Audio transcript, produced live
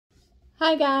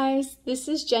Hi guys, this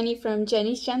is Jenny from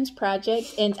Jenny's Gems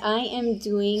Project, and I am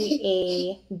doing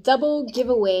a double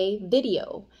giveaway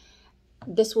video.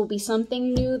 This will be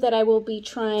something new that I will be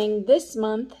trying this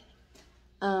month,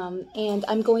 and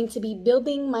I'm going to be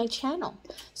building my channel.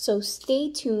 So stay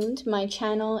tuned. My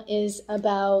channel is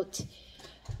about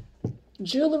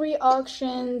jewelry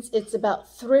auctions, it's about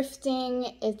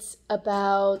thrifting, it's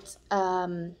about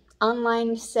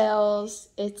online sales,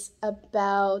 it's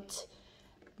about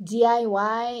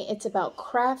DIY, it's about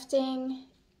crafting,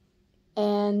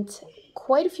 and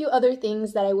quite a few other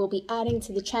things that I will be adding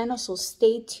to the channel, so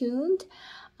stay tuned.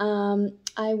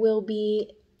 I will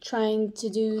be trying to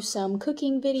do some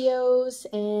cooking videos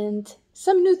and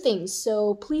some new things,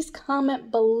 so please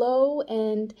comment below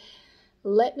and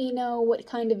let me know what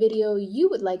kind of video you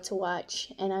would like to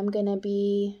watch, and I'm gonna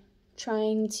be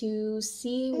trying to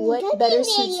see what better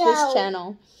suits this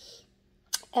channel.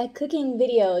 A cooking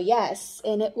video, yes,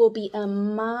 and it will be a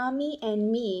mommy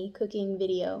and me cooking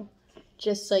video,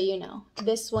 just so you know.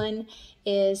 This one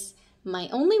is my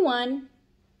only one,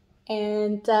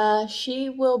 and she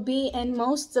will be in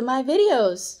most of my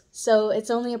videos, so it's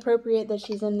only appropriate that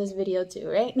she's in this video too,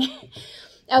 right?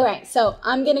 Alright, so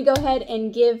I'm going to go ahead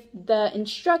and give the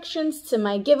instructions to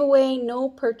my giveaway. No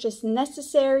purchase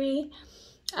necessary.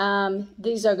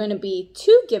 These are going to be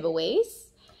 2 giveaways.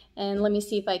 And let me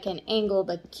see if I can angle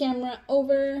the camera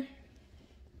over.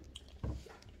 I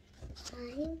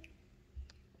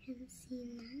can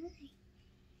see mine.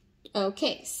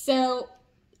 Okay, so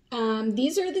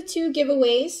these are the 2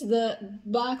 giveaways. The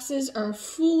boxes are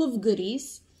full of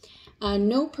goodies.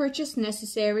 No purchase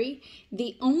necessary.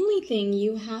 The only thing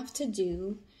you have to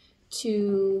do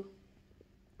to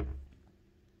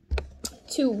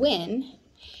win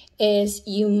is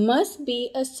you must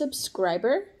be a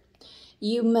subscriber.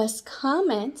 You must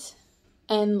comment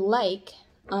and like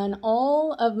on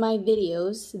all of my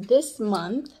videos this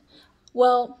month.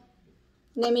 Well,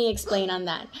 let me explain on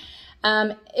that.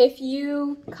 If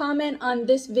you comment on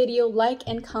this video, like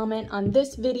and comment on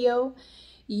this video,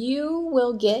 you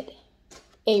will get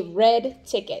a red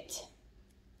ticket,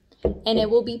 and it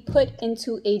will be put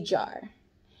into a jar.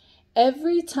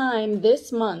 Every time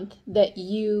this month that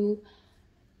you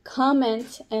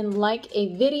comment and like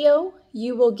a video,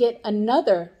 you will get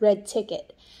another red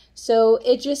ticket. So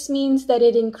it just means that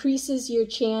it increases your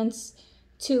chance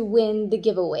to win the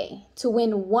giveaway, to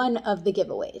win one of the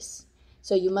giveaways.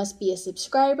 So you must be a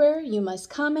subscriber, you must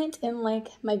comment and like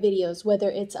my videos, whether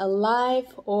it's a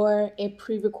live or a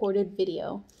pre-recorded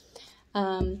video.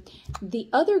 The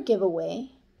other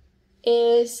giveaway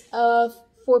is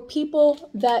for people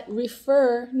that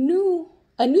refer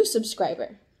a new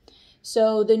subscriber.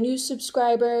 So the new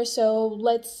subscriber, so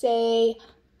let's say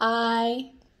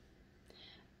I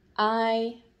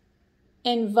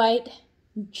invite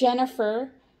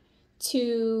Jennifer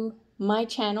to my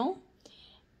channel,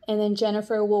 and then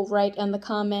Jennifer will write on the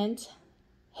comment,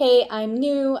 "Hey, I'm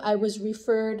new, I was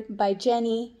referred by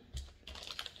Jenny."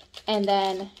 And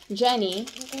then Jenny,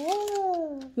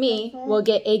 me, will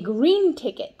get a green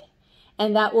ticket,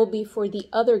 and that will be for the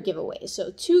other giveaway. So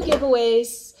 2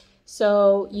 giveaways.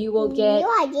 So you will get,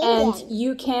 and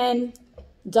you can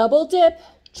double dip,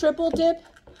 triple dip,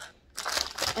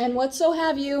 and what so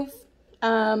have you.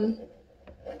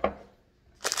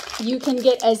 You can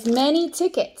get as many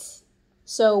tickets.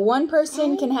 So one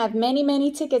person can have many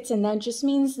tickets, and that just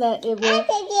means that it will,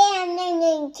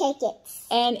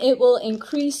 and it will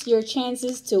increase your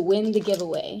chances to win the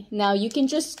giveaway. Now you can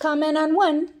just comment on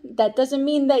one. That doesn't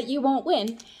mean that you won't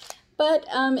win. But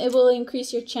it will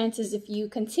increase your chances if you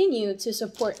continue to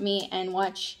support me and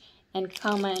watch and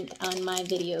comment on my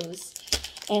videos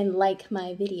and like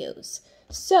my videos.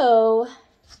 So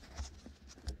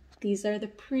these are the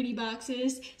pretty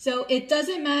boxes. So it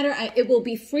doesn't matter. It will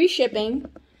be free shipping.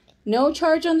 No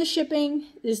charge on the shipping.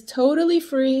 It's totally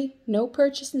free. No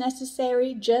purchase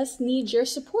necessary. Just need your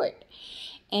support.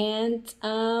 And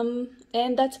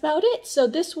that's about it. So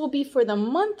this will be for the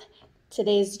month.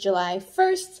 Today's July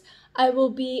 1st. I will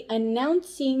be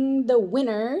announcing the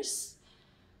winners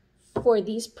for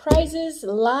these prizes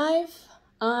live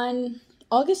on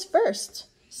August 1st.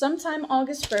 Sometime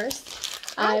August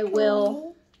 1st, I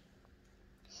will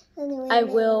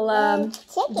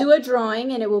do a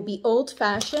drawing, and it will be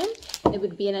old-fashioned. It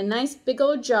would be in a nice big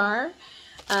old jar.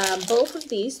 Both of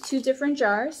these, 2 different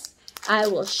jars. I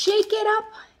will shake it up,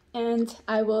 and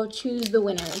I will choose the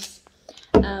winners.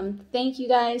 Thank you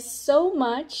guys so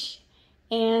much.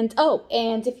 And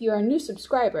if you're a new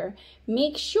subscriber,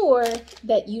 make sure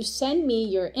that you send me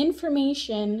your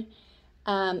information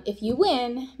If you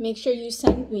win, make sure you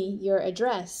send me your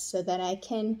address so that I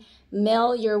can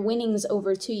mail your winnings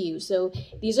over to you. So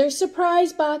these are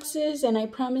surprise boxes, and I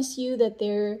promise you that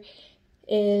there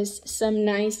is some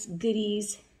nice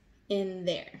goodies in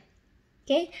there.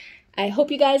 Okay, I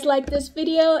hope you guys like this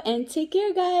video, and take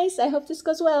care, guys. I hope this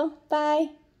goes well. Bye.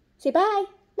 Say bye.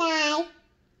 Bye.